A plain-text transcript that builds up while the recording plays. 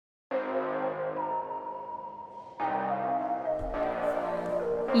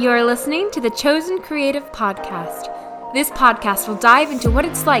You're listening to the Chosen Creative Podcast. This podcast will dive into what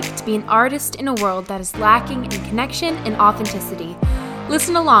it's like to be an artist in a world that is lacking in connection and authenticity.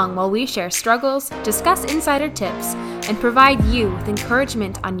 Listen along while we share struggles, discuss insider tips, and provide you with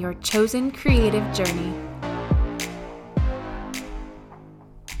encouragement on your chosen creative journey.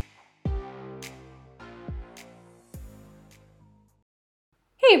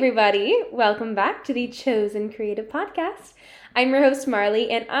 Hey everybody, welcome back to the Chosen Creative Podcast. I'm your host Marley,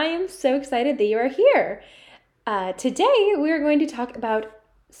 and I am so excited that you are here. Today we are going to talk about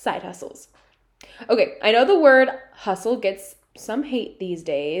side hustles. Okay, I know the word hustle gets some hate these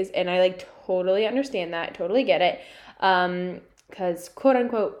days, and I totally understand that, totally get it, because quote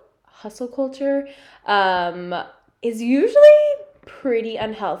unquote hustle culture is usually pretty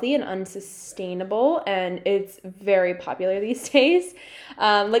unhealthy and unsustainable, and it's very popular these days.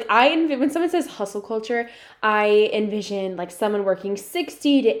 When someone says hustle culture, I envision someone working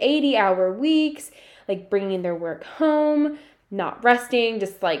 60 to 80 hour weeks, bringing their work home, not resting,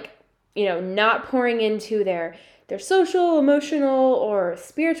 just not pouring into their social, emotional, or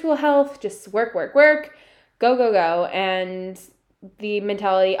spiritual health, just work, go, and the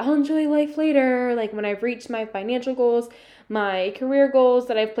mentality, I'll enjoy life later, when I've reached my financial goals, my career goals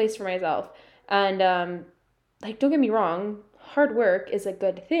that I've placed for myself. And, don't get me wrong, hard work is a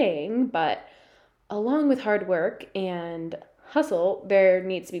good thing, but along with hard work and hustle, there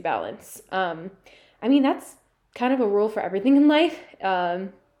needs to be balance. That's kind of a rule for everything in life,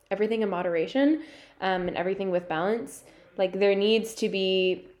 everything in moderation, and everything with balance. There needs to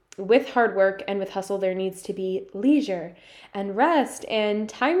be, with hard work and with hustle, there needs to be leisure and rest and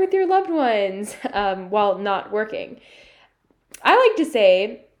time with your loved ones while not working. I like to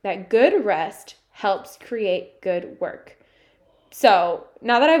say that good rest helps create good work. So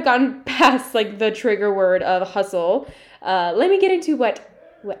now that I've gotten past the trigger word of hustle, let me get into what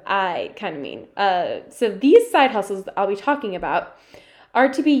I kind of mean. So these side hustles that I'll be talking about are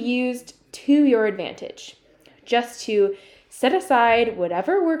to be used to your advantage, just to set aside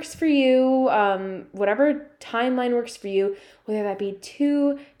whatever works for you, whatever timeline works for you, whether that be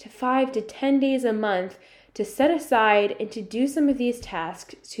 2 to 5 to 10 days a month, to set aside and to do some of these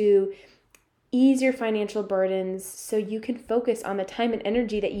tasks to ease your financial burdens so you can focus on the time and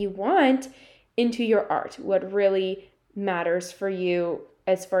energy that you want into your art, what really matters for you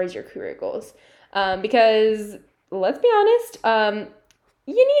as far as your career goals. Because let's be honest,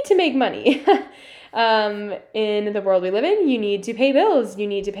 you need to make money. In the world we live in, you need to pay bills, you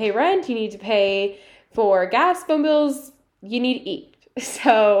need to pay rent, you need to pay for gas, phone bills, you need to eat.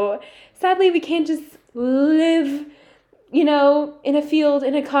 So sadly, we can't just live, in a field,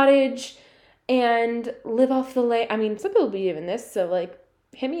 in a cottage, and live off the land. Some people believe in this, so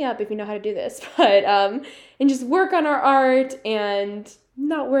hit me up if you know how to do this, but and just work on our art and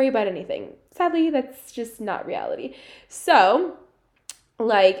not worry about anything. Sadly, that's just not reality. So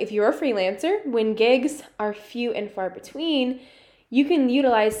if you're a freelancer, when gigs are few and far between, you can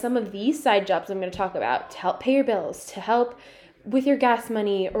utilize some of these side jobs I'm going to talk about to help pay your bills, to help with your gas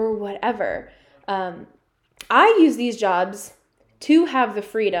money or whatever. I use these jobs to have the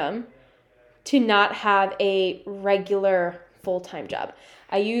freedom to not have a regular full-time job.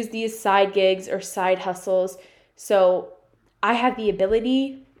 I use these side gigs or side hustles so I have the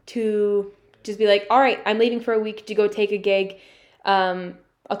ability to just be all right, I'm leaving for a week to go take a gig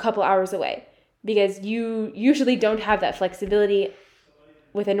a couple hours away, because you usually don't have that flexibility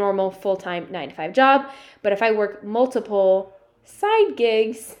with a normal full-time 9-to-5 job. But if I work multiple side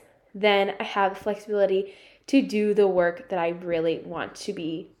gigs, then I have the flexibility to do the work that I really want to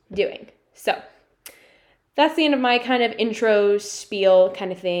be doing. So that's the end of my kind of intro spiel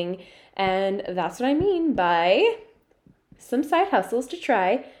kind of thing. And that's what I mean by some side hustles to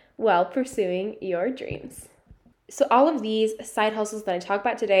try while pursuing your dreams. So all of these side hustles that I talk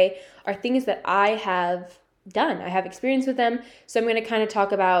about today are things that I have done. I have experience with them. So I'm going to kind of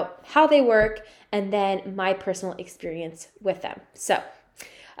talk about how they work and then my personal experience with them. So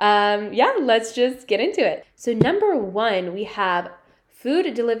let's just get into it. So number one, we have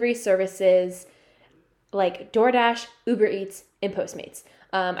food delivery services like DoorDash, Uber Eats, and Postmates.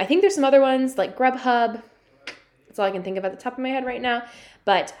 I think there's some other ones like Grubhub. That's all I can think of at the top of my head right now.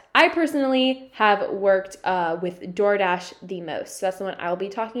 But I personally have worked with DoorDash the most. So that's the one I'll be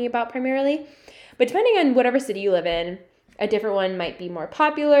talking about primarily. But depending on whatever city you live in, a different one might be more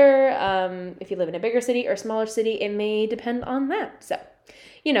popular. If you live in a bigger city or smaller city, it may depend on that. So,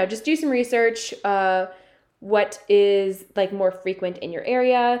 just do some research, what is more frequent in your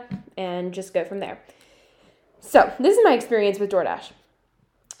area, and just go from there. So this is my experience with DoorDash.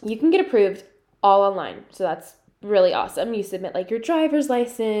 You can get approved all online. So that's really awesome. You submit like your driver's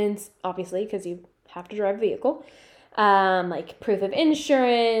license, obviously, because you have to drive a vehicle, like proof of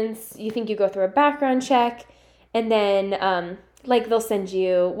insurance. You think you go through a background check, and then like they'll send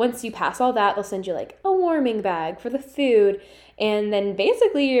you, once you pass all that, they'll send you like a warming bag for the food, and then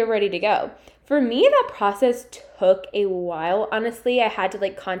basically you're ready to go. For me, that process took a while. Honestly, I had to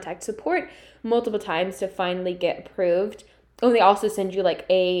like contact support multiple times to finally get approved. And they also send you like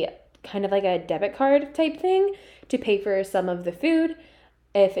a kind of like a debit card type thing to pay for some of the food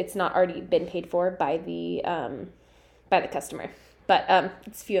if it's not already been paid for by the customer. But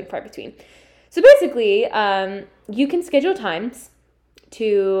it's few and far between. So basically, you can schedule times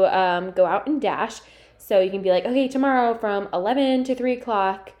to go out and dash. So you can be like, okay, tomorrow from 11 to 3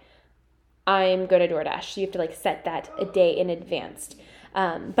 o'clock, I'm going to DoorDash. So you have to like set that a day in advance.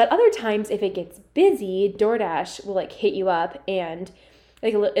 But other times, if it gets busy, DoorDash will like hit you up and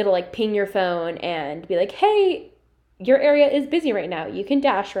like it'll like ping your phone and be like, hey, your area is busy right now. You can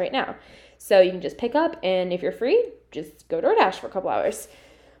dash right now. So you can just pick up, and if you're free, just go DoorDash for a couple hours.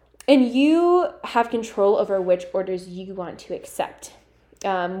 And you have control over which orders you want to accept,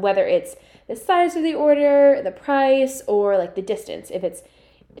 whether it's the size of the order, the price, or like the distance. If it's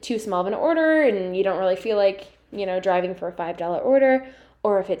too small of an order and you don't really feel like, driving for a $5 order,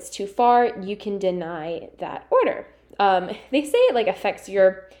 or if it's too far, you can deny that order. They say it like affects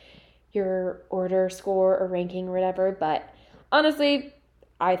your order score or ranking or whatever, but honestly,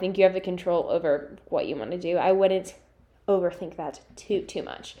 I think you have the control over what you want to do. I wouldn't overthink that too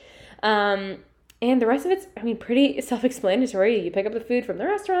much. And the rest of it's, pretty self-explanatory. You pick up the food from the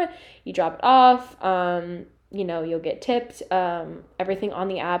restaurant, you drop it off, you'll get tipped, everything on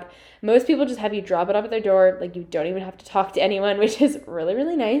the app. Most people just have you drop it off at their door. Like, you don't even have to talk to anyone, which is really,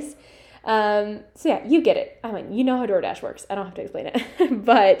 really nice. So yeah, you get it. You know how DoorDash works. I don't have to explain it.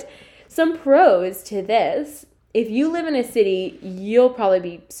 But some pros to this: if you live in a city, you'll probably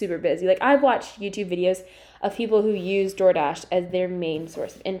be super busy. Like, I've watched YouTube videos of people who use DoorDash as their main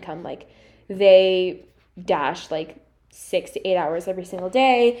source of income. Like, they dash like 6 to 8 hours every single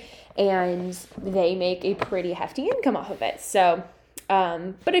day, and they make a pretty hefty income off of it. So,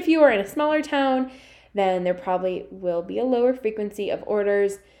 but if you are in a smaller town, then there probably will be a lower frequency of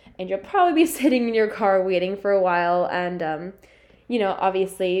orders, and you'll probably be sitting in your car waiting for a while. And,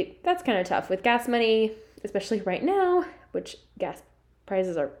 obviously that's kind of tough with gas money, especially right now, which gas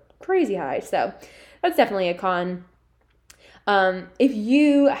prices are crazy high. So that's definitely a con. If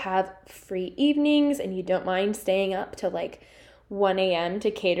you have free evenings and you don't mind staying up till like 1 a.m.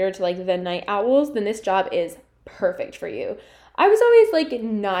 to cater to like the night owls, then this job is perfect for you. I was always like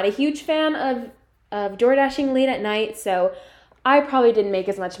not a huge fan of DoorDashing late at night, so I probably didn't make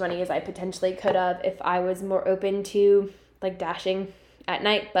as much money as I potentially could have if I was more open to like dashing at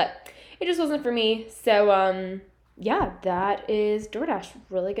night, but it just wasn't for me. So yeah, that is DoorDash.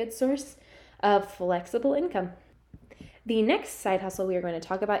 Really good source of flexible income. The next side hustle we are going to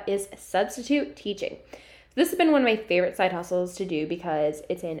talk about is substitute teaching. This has been one of my favorite side hustles to do because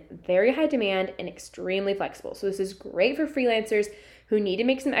it's in very high demand and extremely flexible. So this is great for freelancers who need to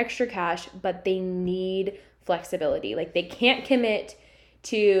make some extra cash, but they need flexibility. Like, they can't commit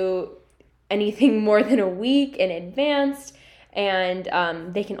to anything more than a week in advance, and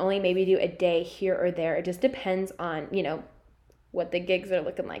they can only maybe do a day here or there. It just depends on, what the gigs are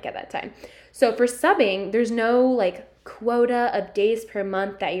looking like at that time. So for subbing, there's no like quota of days per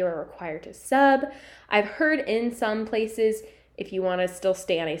month that you are required to sub. I've heard in some places, if you want to still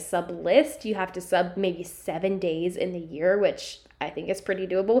stay on a sub list, you have to sub maybe 7 days in the year, which I think is pretty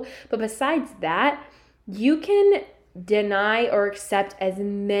doable. But besides that, you can deny or accept as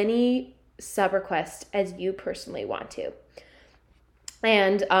many sub requests as you personally want to.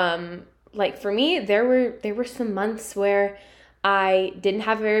 And like for me, there were some months where I didn't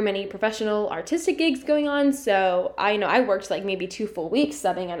have very many professional artistic gigs going on, so I worked like maybe 2 full weeks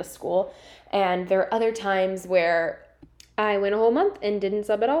subbing at a school, and there are other times where I went a whole month and didn't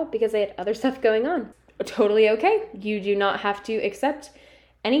sub at all because I had other stuff going on. Totally okay. You do not have to accept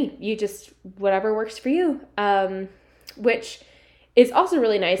any. You just, whatever works for you, which is also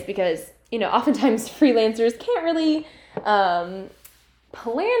really nice because, oftentimes freelancers can't really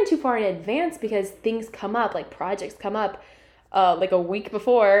plan too far in advance because things come up, like projects come up like a week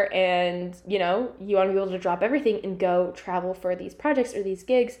before, and you want to be able to drop everything and go travel for these projects or these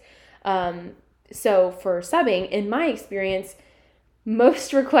gigs. So for subbing, in my experience,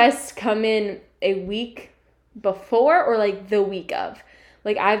 most requests come in a week before or like the week of.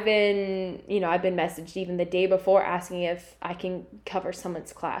 Like I've been messaged even the day before asking if I can cover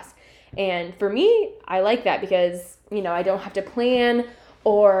someone's class. And for me, I like that because, I don't have to plan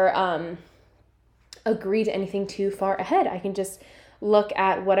or agree to anything too far ahead. I can just look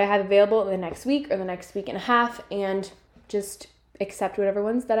at what I have available in the next week or the next week and a half and just accept whatever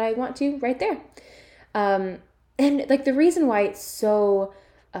ones that I want to right there. And like the reason why it's so,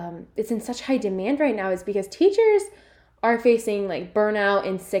 it's in such high demand right now is because teachers are facing like burnout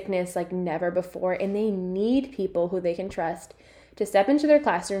and sickness like never before, and they need people who they can trust to step into their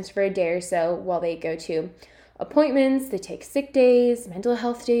classrooms for a day or so while they go to appointments, they take sick days, mental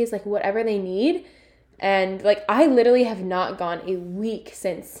health days, like whatever they need. And like I literally have not gone a week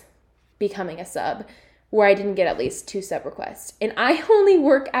since becoming a sub where I didn't get at least 2 sub requests. And I only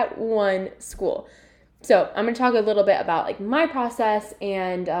work at one school. So I'm going to talk a little bit about like my process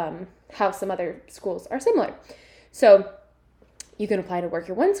and how some other schools are similar. So you can apply to work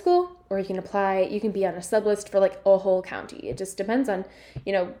at one school, or you can be on a sub list for like a whole county. It just depends on,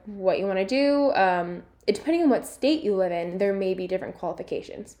 what you want to do. Depending on what state you live in, there may be different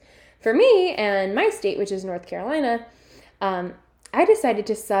qualifications. For me and my state, which is North Carolina, I decided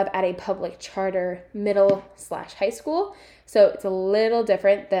to sub at a public charter middle/high school. So it's a little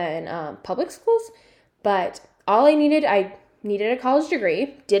different than public schools, but I needed a college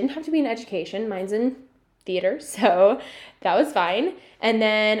degree. Didn't have to be in education. Mine's in theater, so that was fine. And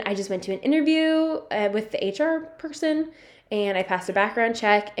then I just went to an interview with the HR person, and I passed a background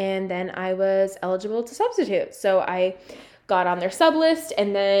check, and then I was eligible to substitute. So I got on their sub list,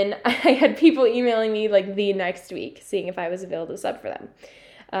 and then I had people emailing me like the next week, seeing if I was available to sub for them.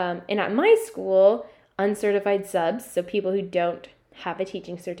 And at my school, uncertified subs, so people who don't have a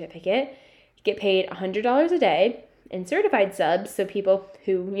teaching certificate, get paid $100 a day, and certified subs, so people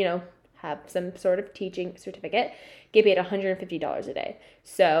who, have some sort of teaching certificate, get paid $150 a day.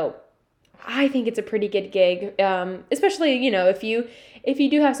 So I think it's a pretty good gig, especially, if you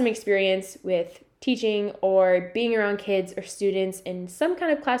do have some experience with teaching or being around kids or students in some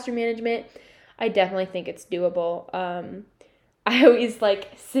kind of classroom management. I definitely think it's doable. I always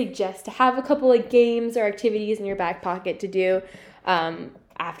suggest to have a couple of games or activities in your back pocket to do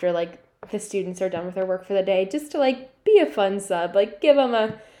after the students are done with their work for the day, just to be a fun sub, give them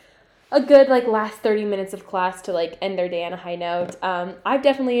a good last 30 minutes of class to end their day on a high note. I've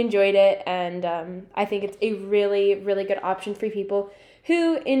definitely enjoyed it, and I think it's a really, really good option for people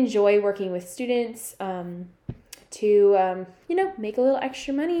who enjoy working with students to make a little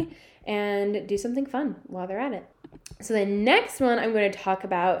extra money and do something fun while they're at it. So the next one I'm going to talk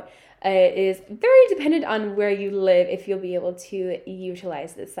about is very dependent on where you live if you'll be able to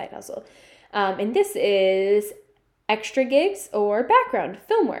utilize this side hustle. And this is extra gigs or background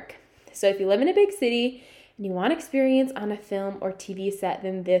film work. So if you live in a big city and you want experience on a film or TV set,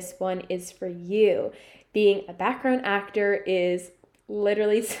 then this one is for you. Being a background actor is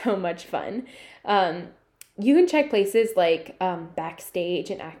literally so much fun. You can check places like Backstage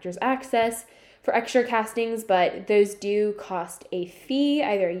and Actors Access for extra castings, but those do cost a fee,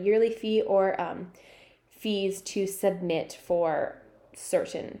 either a yearly fee or fees to submit for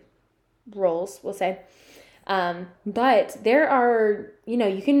certain roles, we'll say. But there are,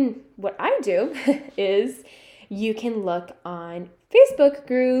 what I do is you can look on Facebook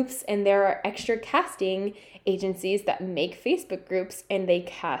groups, and there are extra casting agencies that make Facebook groups, and they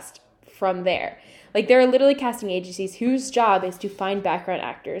cast from there. There are literally casting agencies whose job is to find background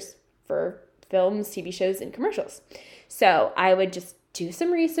actors for films, TV shows, and commercials. So I would just do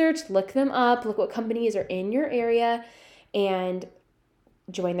some research, look them up, look what companies are in your area, and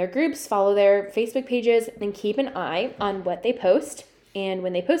join their groups, follow their Facebook pages, and keep an eye on what they post. And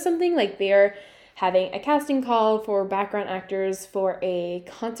when they post something, they're having a casting call for background actors for a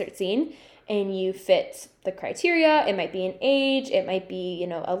concert scene, and you fit the criteria, it might be an age, it might be,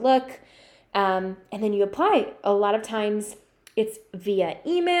 a look, and then you apply. A lot of times it's via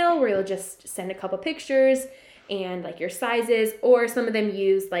email where you'll just send a couple pictures and your sizes, or some of them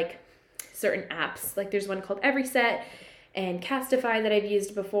use certain apps. There's one called EverySet and Castify that I've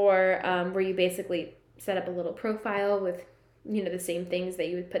used before, where you basically set up a little profile with, the same things that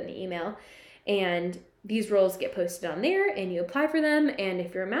you would put in the email. And these roles get posted on there, and you apply for them. And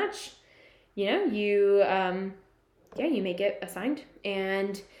if you're a match, you may get assigned.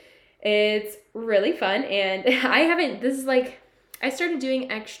 And it's really fun. And I started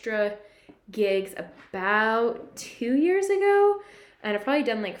doing extra gigs about 2 years ago. And I've probably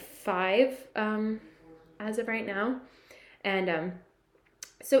done 5 as of right now. And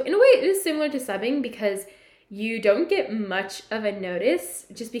so in a way it is similar to subbing, because you don't get much of a notice,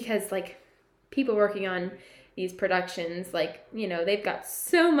 just because people working on these productions, they've got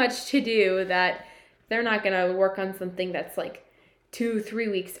so much to do that they're not going to work on something that's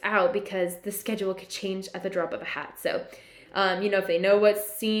 2-3 weeks out, because the schedule could change at the drop of a hat. So If they know what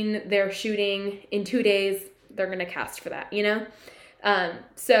scene they're shooting in 2 days, they're going to cast for that,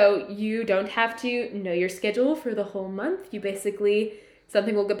 So you don't have to know your schedule for the whole month. You basically,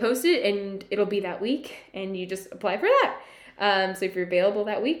 something will get posted and it'll be that week and you just apply for that. So if you're available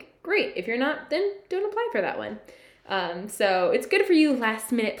that week, great. If you're not, then don't apply for that one. So it's good for you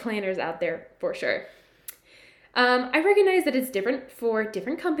last minute planners out there for sure. I recognize that it's different for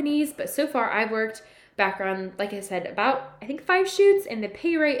different companies, but so far I've worked background, like I said, about I think 5 shoots, and the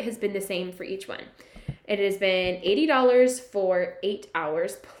pay rate has been the same for each one. It has been $80 for 8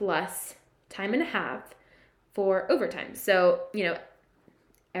 hours plus time and a half for overtime. So,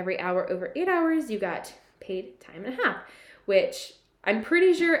 every hour over 8 hours, you got paid time and a half, which I'm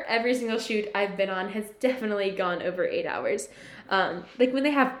pretty sure every single shoot I've been on has definitely gone over 8 hours. Like when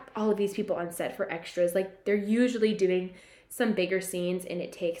they have all of these people on set for extras, like they're usually doing some bigger scenes and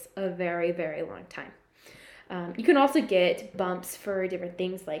it takes a very, very long time. You can also get bumps for different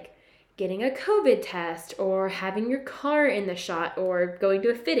things like getting a COVID test or having your car in the shot or going to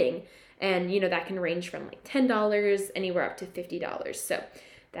a fitting. And, that can range from like $10 anywhere up to $50. So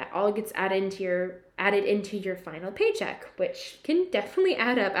that all gets added into your final paycheck, which can definitely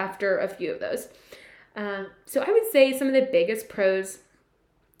add up after a few of those. So I would say some of the biggest pros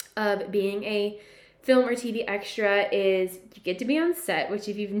of being a film or TV extra is you get to be on set, which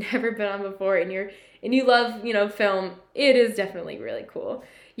if you've never been on before and you love, film, it is definitely really cool.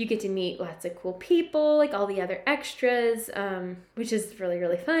 You get to meet lots of cool people, like all the other extras, which is really,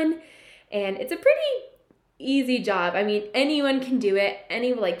 really fun. And it's a pretty easy job. I mean, anyone can do it.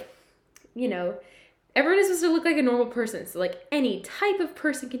 Everyone is supposed to look like a normal person. So like any type of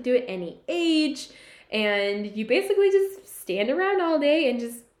person can do it, any age. And you basically just stand around all day and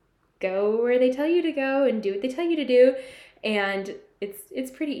just go where they tell you to go and do what they tell you to do. And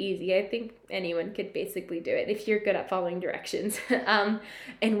it's pretty easy. I think anyone could basically do it if you're good at following directions.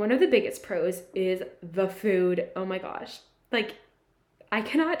 And one of the biggest pros is the food. Oh my gosh. Like, I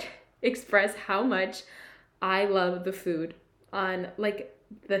cannot express how much I love the food on like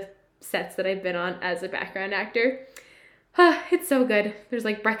the sets that I've been on as a background actor. It's so good. There's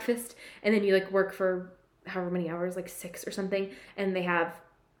like breakfast and then you like work for however many hours, like 6 or something. And they have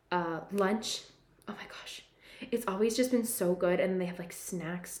lunch. Oh my gosh. It's always just been so good. And they have like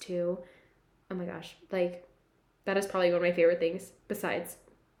snacks too. Oh my gosh. Like that is probably one of my favorite things besides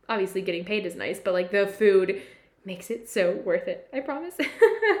obviously getting paid is nice, but like the food makes it so worth it. I promise.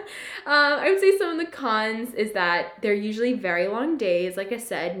 I would say some of the cons is that they're usually very long days. Like I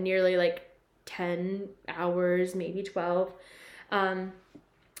said, nearly like 10 hours, maybe 12. And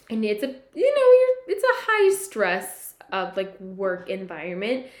it's it's a high stress of like work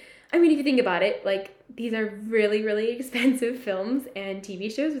environment. I mean, if you think about it, like these are really, really expensive films and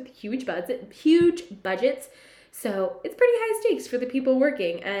TV shows with huge budgets. So it's pretty high stakes for the people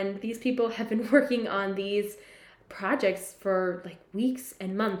working. And these people have been working on these projects for like weeks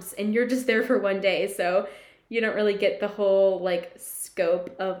and months, and you're just there for one day. So you don't really get the whole like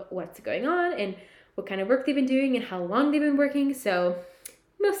scope of what's going on and what kind of work they've been doing and how long they've been working. So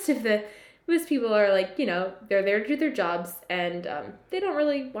most people are like, they're there to do their jobs and they don't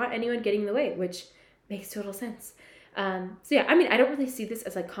really want anyone getting in the way, which makes total sense. So yeah, I mean, I don't really see this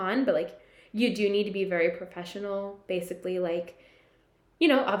as a con, but like you do need to be very professional. Basically, like,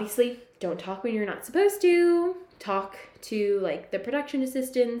 obviously don't talk when you're not supposed to. Talk to like the production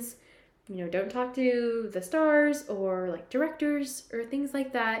assistants, don't talk to the stars or like directors or things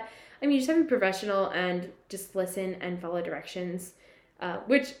like that. I mean, you just have to be professional and just listen and follow directions,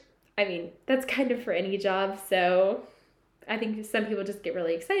 which, I mean, that's kind of for any job. So I think some people just get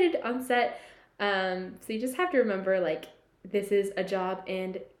really excited on set. So you just have to remember, like, this is a job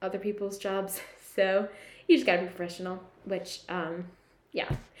and other people's jobs. So you just gotta be professional, which, yeah,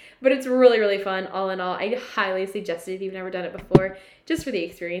 but it's really, really fun. All in all, I highly suggest it if you've never done it before, just for the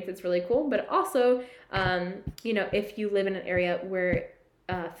experience. It's really cool. But also, if you live in an area where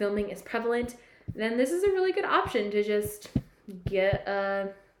filming is prevalent, then this is a really good option to just get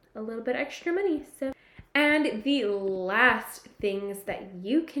a little bit extra money. And the last things that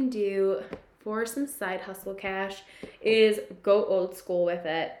you can do for some side hustle cash is go old school with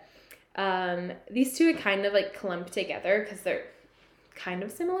it. These two are kind of like clumped together because they're kind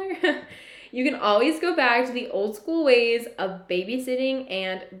of similar. You can always go back to the old school ways of babysitting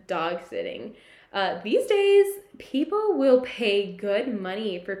and dog sitting. These days, people will pay good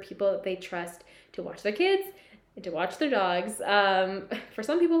money for people that they trust to watch their kids and to watch their dogs. For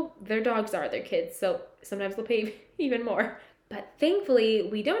some people, their dogs are their kids, so sometimes they'll pay even more. But thankfully,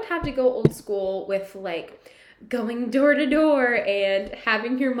 we don't have to go old school with like going door to door and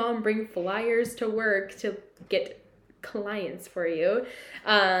having your mom bring flyers to work to get clients for you.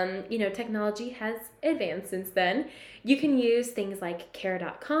 Technology has advanced since then. You can use things like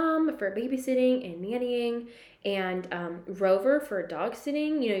care.com for babysitting and nannying, and Rover for dog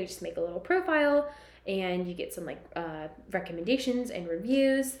sitting. You just make a little profile and you get some recommendations and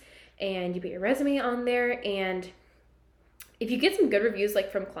reviews, and you put your resume on there. And if you get some good reviews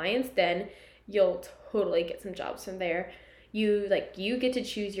from clients, then you'll totally get some jobs from there. You get to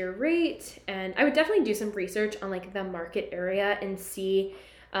choose your rate, and I would definitely do some research on the market area and see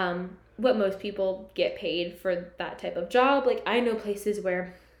what most people get paid for that type of job. I know places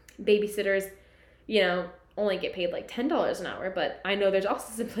where babysitters, only get paid $10 an hour, but I know there's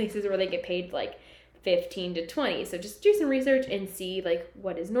also some places where they get paid $15 to $20. So just do some research and see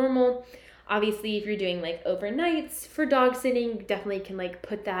what is normal. Obviously, if you're doing overnights for dog sitting, you definitely can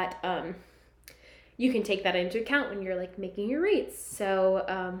put that you can take that into account when you're making your rates. So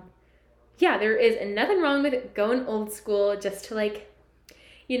there is nothing wrong with going old school, just to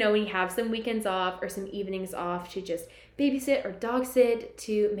when you have some weekends off or some evenings off, to just babysit or dog sit,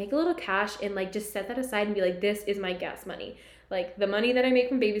 to make a little cash and just set that aside and be this is my gas money. The money that I make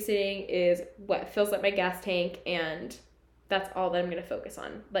from babysitting is what fills up my gas tank, and that's all that I'm going to focus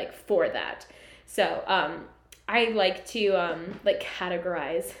on for that. So I like to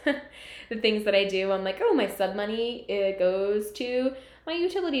categorize the things that I do. I'm my sub money, it goes to my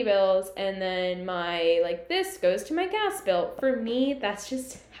utility bills, and then my this goes to my gas bill. For me, that's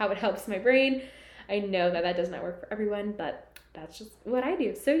just how it helps my brain. I know that does not work for everyone, but that's just what I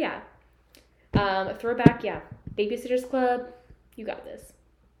do. So throwback, Babysitters Club, you got this.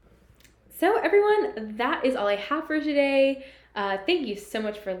 So everyone, that is all I have for today. Thank you so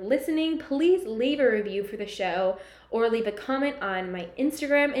much for listening. Please leave a review for the show or leave a comment on my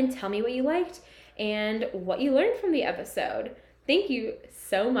Instagram and tell me what you liked and what you learned from the episode. Thank you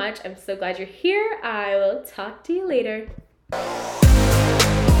so much. I'm so glad you're here. I will talk to you later.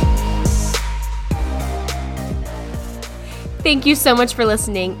 Thank you so much for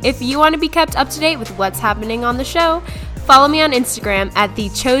listening. If you want to be kept up to date with what's happening on the show, follow me on Instagram at The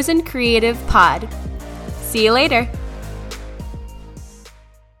Chosen Creative Pod. See you later.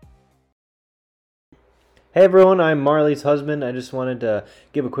 Hey everyone, I'm Marley's husband. I just wanted to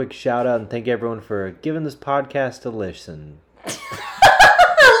give a quick shout out and thank everyone for giving this podcast a listen.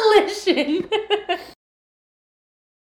 Listen.